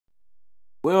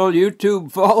Well,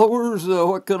 YouTube followers,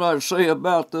 what can I say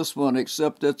about this one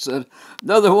except it's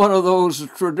another one of those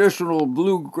traditional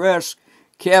bluegrass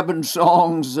cabin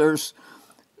songs. There's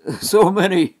so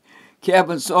many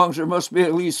cabin songs, there must be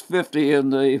at least 50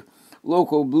 in the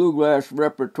local bluegrass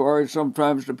repertoire.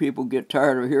 Sometimes the people get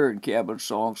tired of hearing cabin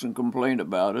songs and complain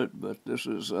about it, but this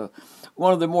is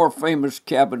one of the more famous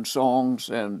cabin songs,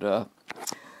 and I'm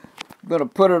going to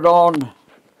put it on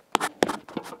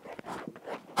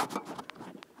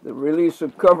the release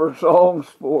of cover songs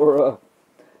for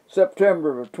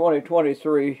September of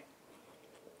 2023.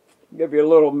 Give you a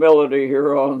little melody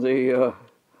here on the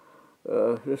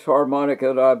this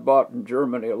harmonica that I bought in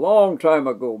Germany a long time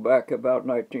ago, back about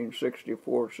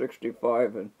 1964,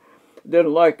 65, and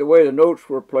didn't like the way the notes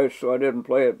were placed, so I didn't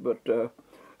play it, but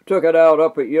took it out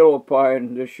up at Yellow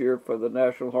Pine this year for the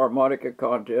National Harmonica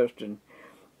Contest and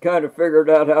kind of figured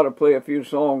out how to play a few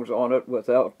songs on it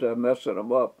without messing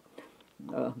them up.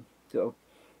 So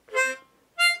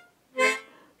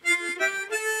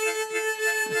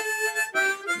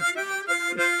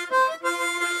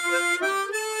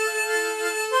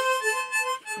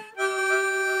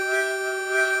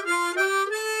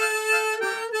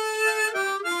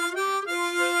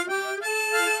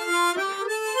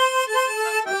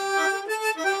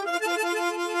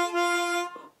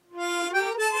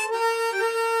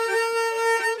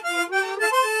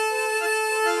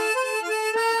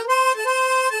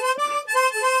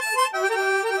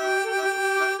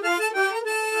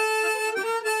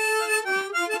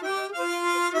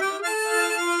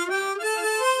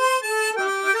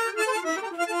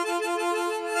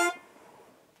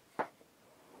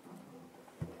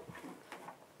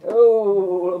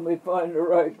let me find the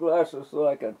right glasses so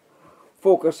I can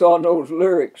focus on those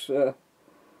lyrics. It's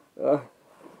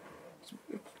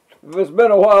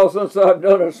been a while since I've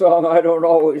done a song. I don't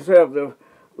always have the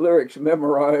lyrics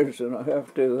memorized, and I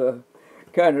have to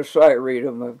kind of sight read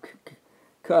them. I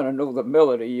kind of know the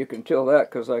melody. You can tell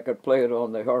that because I could play it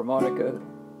on the harmonica.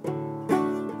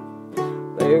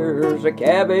 There's a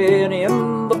cabin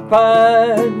in the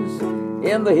pines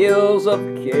in the hills of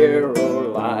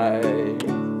Caroline,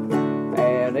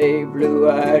 and a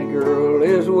blue-eyed girl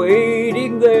is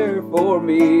waiting there for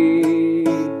me.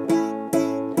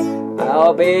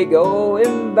 I'll be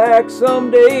going back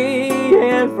someday,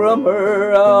 and from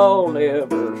her I'll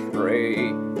never stray.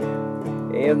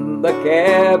 In the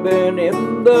cabin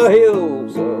in the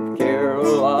hills of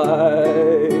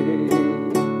Caroline.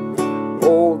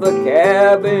 Oh, the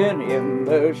cabin in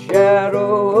the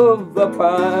shadow of the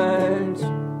pines,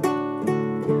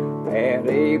 and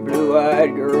a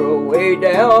blue-eyed girl way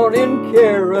down in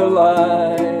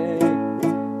Caroline.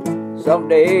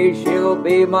 Someday she'll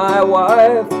be my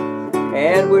wife,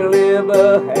 and we'll live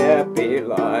a happy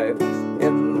life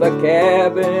in the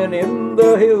cabin in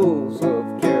the hills of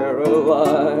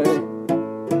Caroline.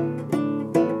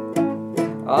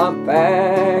 I'm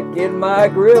packing my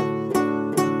grip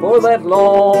for that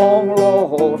long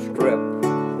lost trip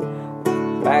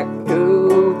back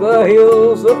to the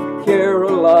hills of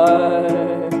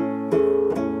Caroline.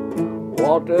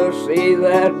 Want to see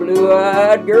that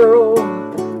blue-eyed girl,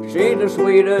 she's the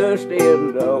sweetest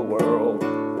in the world,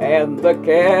 and the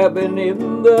cabin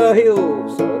in the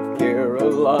hills of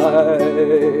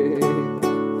Caroline.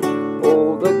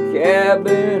 Oh, the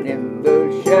cabin in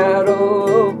the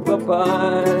shadow of the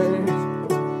pines,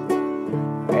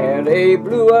 and a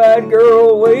blue-eyed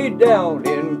girl way down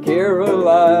in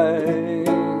Caroline.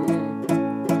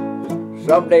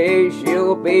 Someday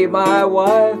she'll be my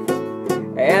wife,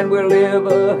 and we'll live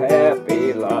a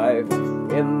happy life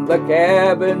in the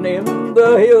cabin in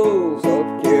the hills of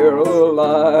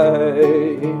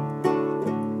Caroline.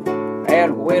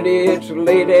 And when it's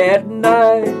late at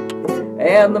night,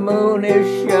 and the moon is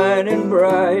shining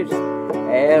bright,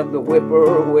 and the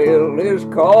whippoorwill is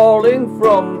calling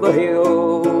from the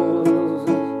hills,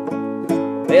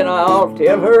 then I'll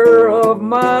tell her of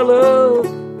my love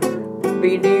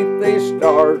beneath the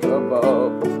stars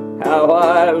above, how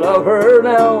I love her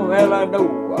now, and I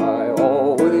know I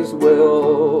always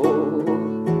will.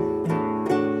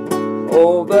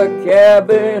 Oh, the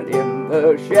cabin in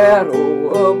the shadow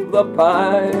of the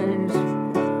pines,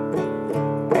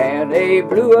 and a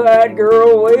blue-eyed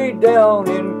girl way down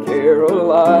in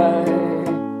Caroline.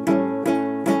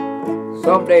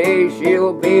 Someday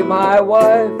she'll be my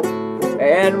wife,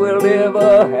 and we'll live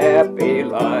a happy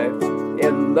life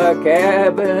in the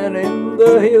cabin in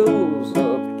the hills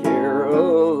of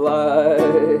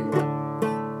Caroline.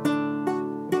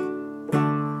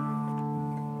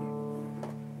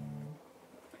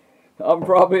 I'm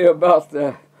probably about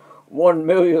the 1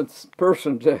 millionth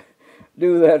person to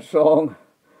do that song.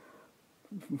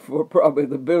 for probably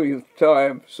the billionth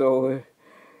time, so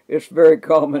it's very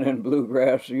common in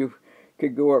bluegrass. You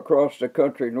could go across the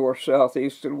country, north, south,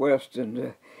 east, and west,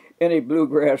 and any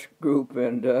bluegrass group,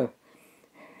 and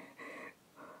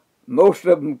most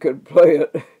of them could play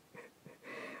it,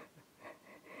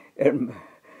 and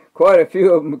quite a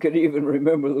few of them could even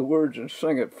remember the words and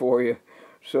sing it for you.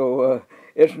 So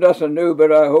it's nothing new,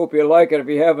 but I hope you like it. If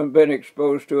you haven't been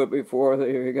exposed to it before,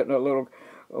 you're getting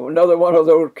another one of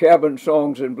those cabin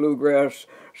songs in bluegrass.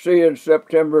 See you in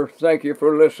September. Thank you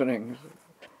for listening.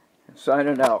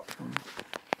 Signing out.